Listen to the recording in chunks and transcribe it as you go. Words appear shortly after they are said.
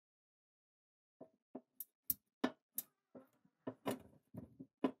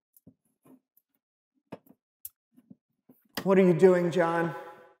What are you doing, John?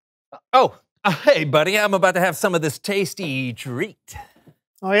 Oh, hey, buddy. I'm about to have some of this tasty treat.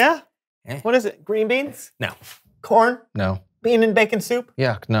 Oh, yeah? Eh? What is it? Green beans? No. Corn? No. Bean and bacon soup?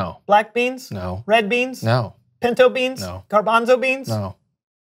 Yuck, no. Black beans? No. Red beans? No. Pinto beans? No. Garbanzo beans? No.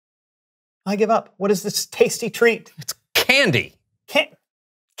 I give up. What is this tasty treat? It's candy.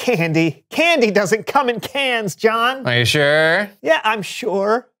 Candy. Candy doesn't come in cans, John. Are you sure? Yeah, I'm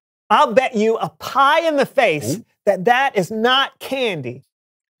sure. I'll bet you a pie in the face that is not candy.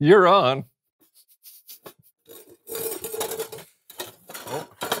 You're on.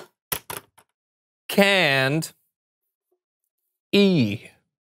 Canned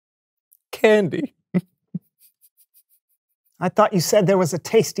candy. I thought you said there was a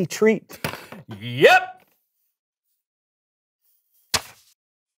tasty treat. Yep.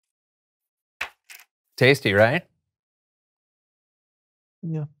 Tasty, right?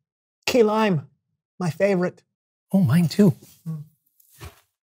 Yeah. Key lime, my favorite. Oh, mine too.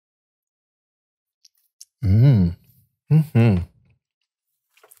 Mm. Mm-hmm.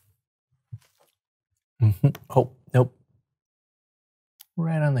 Mm-hmm. Oh, nope.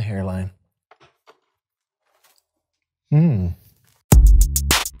 Right on the hairline. Mmm.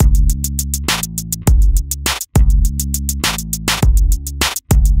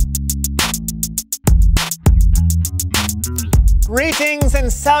 Greetings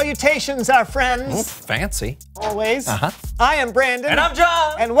and salutations, our friends. Oh, fancy. Always. Uh-huh. I am Brandon. And I'm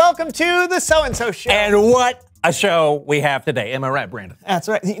John. And welcome to the So-and-So Show. And what a show we have today. Am I right, Brandon? That's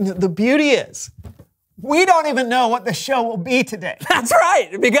right. The beauty is, we don't even know what the show will be today. That's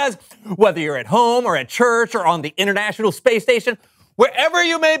right, because whether you're at home or at church or on the International Space Station, wherever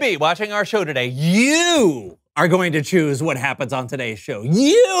you may be watching our show today, you are going to choose what happens on today's show.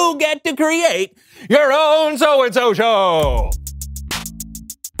 You get to create your own So-and-So Show.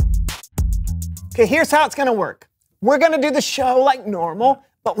 Okay, here's how it's going to work. We're going to do the show like normal,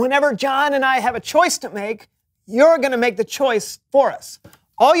 but whenever John and I have a choice to make, you're going to make the choice for us.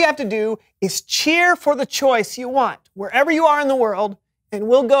 All you have to do is cheer for the choice you want, wherever you are in the world, and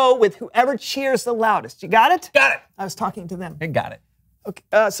we'll go with whoever cheers the loudest. You got it? Got it. I was talking to them. I got it. Okay,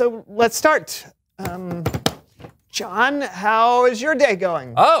 so let's start. John, how is your day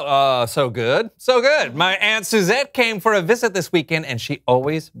going? Oh, so good. So good. My Aunt Suzette came for a visit this weekend, and she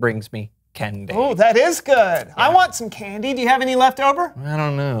always brings me candy. Oh, that is good. Yeah. I want some candy. Do you have any left over? I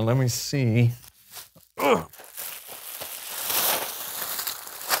don't know. Let me see. Ugh.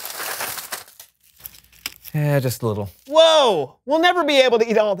 Yeah, just a little. Whoa! We'll never be able to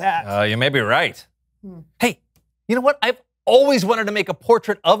eat all that. You may be right. Hey, you know what? I've always wanted to make a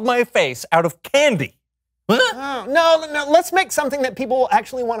portrait of my face out of candy. Oh, no, let's make something that people will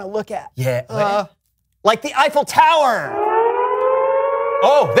actually want to look at. Yeah. Like the Eiffel Tower.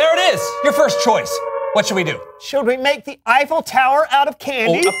 Oh, there it is. Your first choice. What should we do? Should we make the Eiffel Tower out of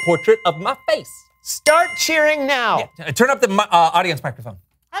candy? Oh, a portrait of my face. Start cheering now. Yeah. Turn up the audience microphone.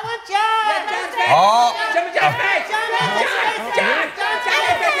 I want John. Oh.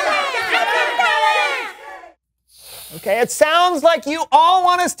 Okay, it sounds like you all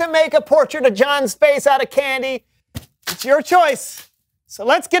want us to make a portrait of John's face out of candy. It's your choice. So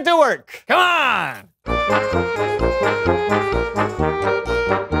let's get to work. Come on.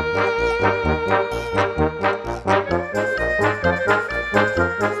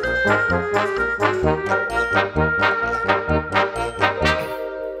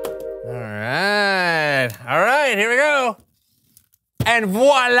 All right, here we go. And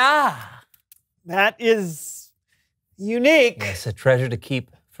voila. That is unique. Yes, a treasure to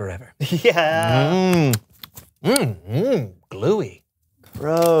keep forever. Yeah. Gluey.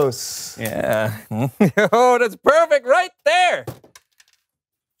 Gross. Yeah. Oh, that's perfect right there.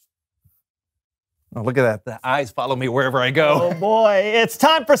 Oh, look at that. The eyes follow me wherever I go. Oh boy, it's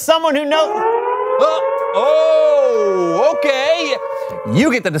time for someone who knows. Oh, okay.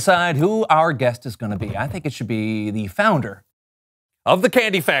 You get to decide who our guest is going to be. I think it should be the founder of the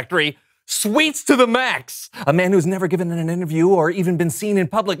candy factory, Sweets to the Max, a man who's never given an interview or even been seen in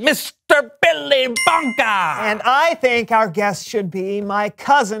public, Mr. Billy Bonka. And I think our guest should be my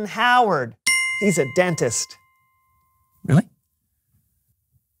cousin Howard. He's a dentist. Really?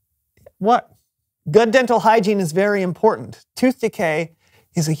 What? Good dental hygiene is very important. Tooth decay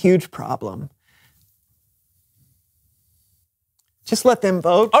is a huge problem. Just let them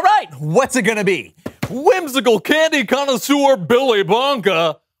vote. All right, what's it gonna be? Whimsical candy connoisseur Billy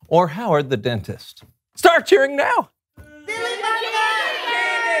Bonka or Howard the dentist? Start cheering now. My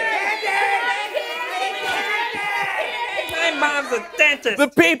mom's a dentist. The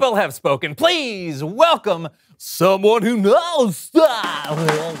people have spoken. Please welcome someone who knows stuff.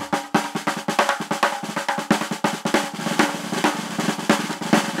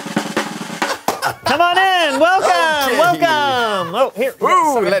 Come on in. Welcome. Okay. Welcome. Oh, here.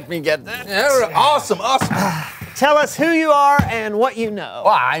 Ooh, let me get that. Awesome. Tell us who you are and what you know.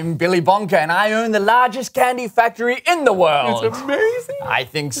 Well, I'm Billy Bonker, and I own the largest candy factory in the world. It's amazing. I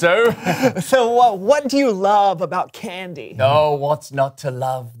think so. So, what do you love about candy? Oh, what's not to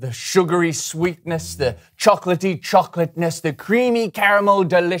love? The sugary sweetness, the chocolatey chocolateness, the creamy caramel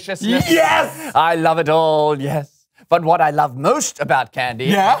deliciousness. Yes! I love it all, yes. But what I love most about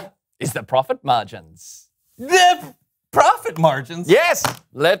candy is the profit margins. The profit margins? Yes,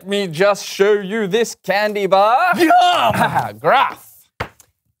 let me just show you this candy bar. Yum! Graph.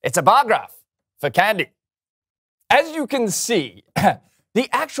 It's a bar graph for candy. As you can see, the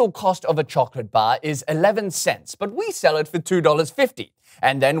actual cost of a chocolate bar is 11 cents, but we sell it for $2.50.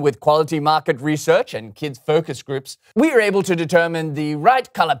 And then with quality market research and kids focus groups, we are able to determine the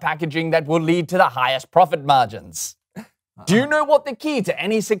right color packaging that will lead to the highest profit margins. Do you know what the key to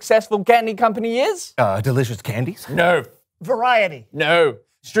any successful candy company is? Delicious candies? No. Variety. No.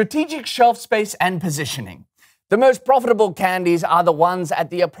 Strategic shelf space and positioning. The most profitable candies are the ones at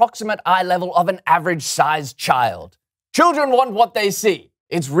the approximate eye level of an average-sized child. Children want what they see.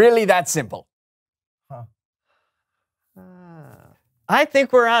 It's really that simple. I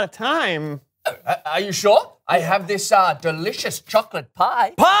think we're out of time. Are you sure? I have this delicious chocolate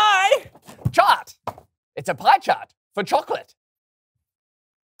pie. Pie! Chart. It's a pie chart for chocolate.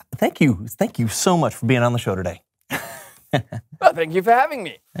 Thank you so much for being on the show today. Well, thank you for having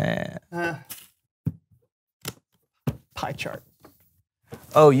me. Pie chart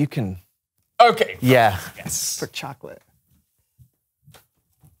Oh, you can. Okay. Yeah. Yes. for chocolate.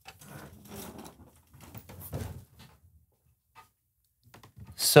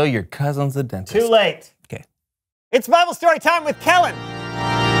 So your cousin's a dentist. Too late. Okay. It's Bible story time with Kellen.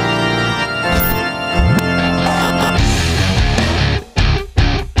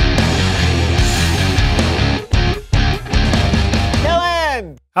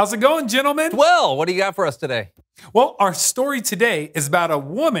 Kellen! How's it going, gentlemen? Well, what do you got for us today? Well, our story today is about a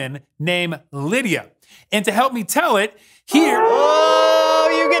woman named Lydia. And to help me tell it, here... Oh,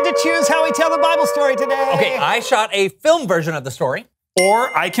 you get to choose how we tell the Bible story today. Okay, I shot a film version of the story. Or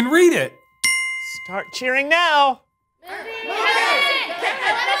I can read it. Start cheering now.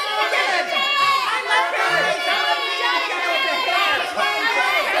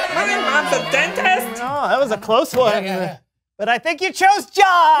 Mom's a dentist? Oh, that was a close one. But I think you chose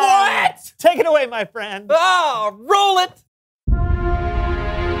John. What? Take it away, my friend. Oh, roll it!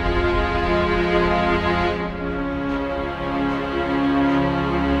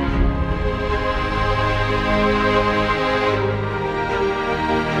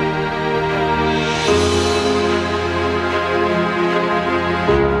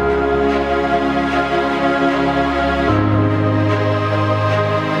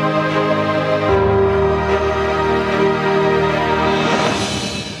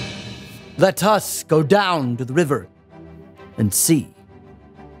 Let us go down to the river and see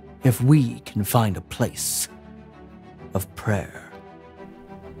if we can find a place of prayer.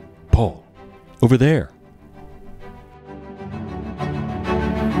 Paul, over there.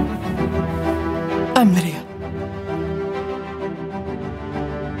 I'm Lydia.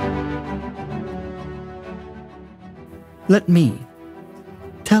 Let me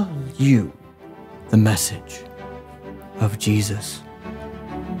tell you the message of Jesus.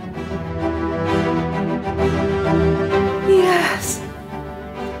 Yes.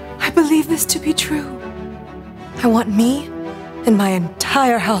 I believe this to be true. I want me and my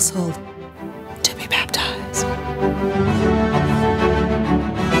entire household to be baptized.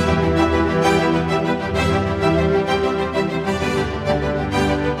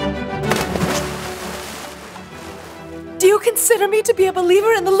 Do you consider me to be a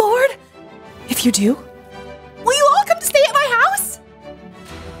believer in the Lord? If you do, will you all come to stay at my house?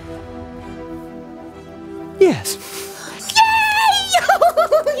 Yes.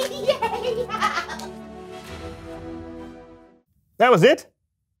 Yay! That was it?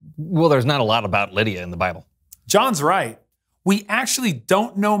 Well, there's not a lot about Lydia in the Bible. John's right. We actually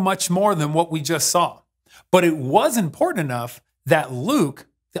don't know much more than what we just saw. But it was important enough that Luke,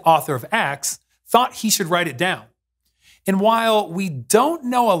 the author of Acts, thought he should write it down. And while we don't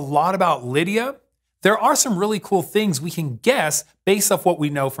know a lot about Lydia, there are some really cool things we can guess based off what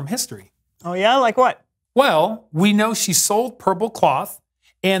we know from history. Oh, yeah? Like what? Well, we know she sold purple cloth,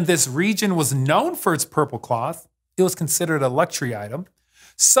 and this region was known for its purple cloth. It was considered a luxury item.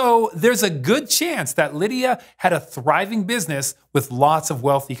 So there's a good chance that Lydia had a thriving business with lots of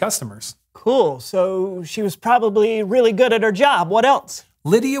wealthy customers. Cool. So she was probably really good at her job. What else?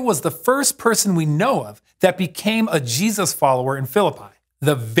 Lydia was the first person we know of that became a Jesus follower in Philippi,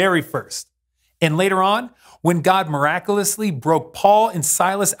 the very first. And later on, when God miraculously broke Paul and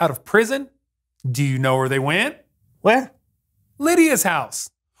Silas out of prison, do you know where they went? Where? Lydia's house,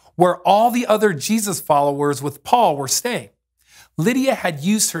 where all the other Jesus followers with Paul were staying. Lydia had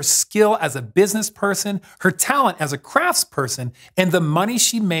used her skill as a business person, her talent as a craftsperson, and the money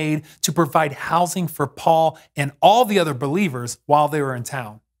she made to provide housing for Paul and all the other believers while they were in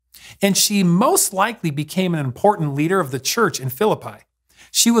town. And she most likely became an important leader of the church in Philippi.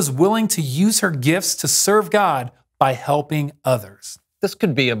 She was willing to use her gifts to serve God by helping others. This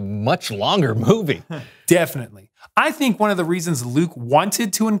could be a much longer movie. Definitely. I think one of the reasons Luke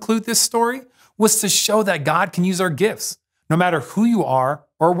wanted to include this story was to show that God can use our gifts, no matter who you are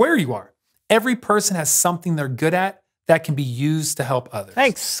or where you are. Every person has something they're good at that can be used to help others.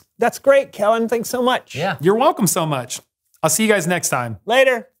 Thanks. That's great, Kellen. Thanks so much. Yeah. You're welcome so much. I'll see you guys next time.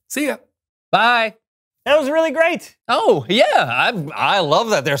 Later. See ya. Bye. That was really great. Oh, yeah. I love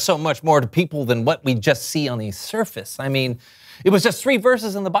that there's so much more to people than what we just see on the surface. I mean, it was just 3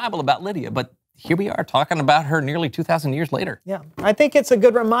 verses in the Bible about Lydia, but here we are talking about her nearly 2,000 years later. Yeah. I think it's a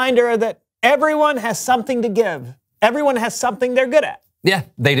good reminder that everyone has something to give. Everyone has something they're good at. Yeah,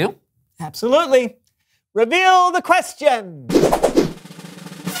 they do. Absolutely. Reveal the question.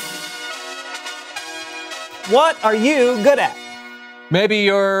 What are you good at? Maybe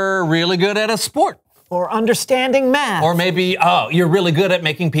you're really good at a sport. Or understanding math. Or maybe, you're really good at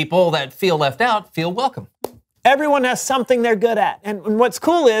making people that feel left out feel welcome. Everyone has something they're good at. And what's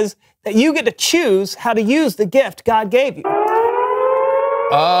cool is that you get to choose how to use the gift God gave you.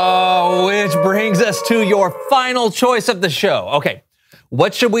 Oh, which brings us to your final choice of the show. Okay,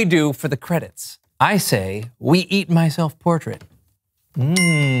 what should we do for the credits? I say we eat my self-portrait.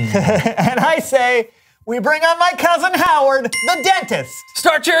 And I say we bring on my cousin Howard, the dentist.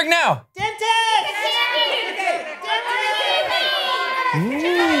 Start cheering now. Dentist!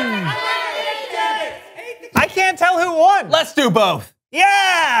 I can't tell who won. Let's do both.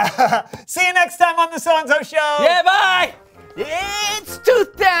 Yeah! See you next time on the So-and-So Show. Yeah, bye. It's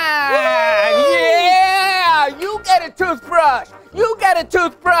tooth time! Yeah! You get a toothbrush! You get a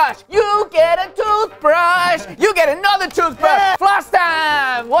toothbrush! You get a toothbrush! You get another toothbrush! Yeah. Floss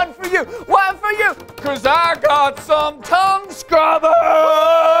time! One for you! One for you! 'Cause I got some tongue scrubbers!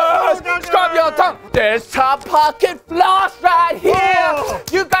 Scrub your tongue! There's top pocket floss right here! Whoa.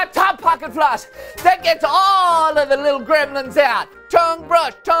 You got top pocket floss! That gets all of the little gremlins out! Tongue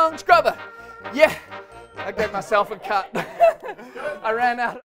brush, tongue scrubber! Yeah! I gave myself a cut. I ran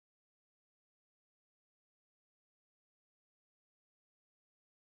out.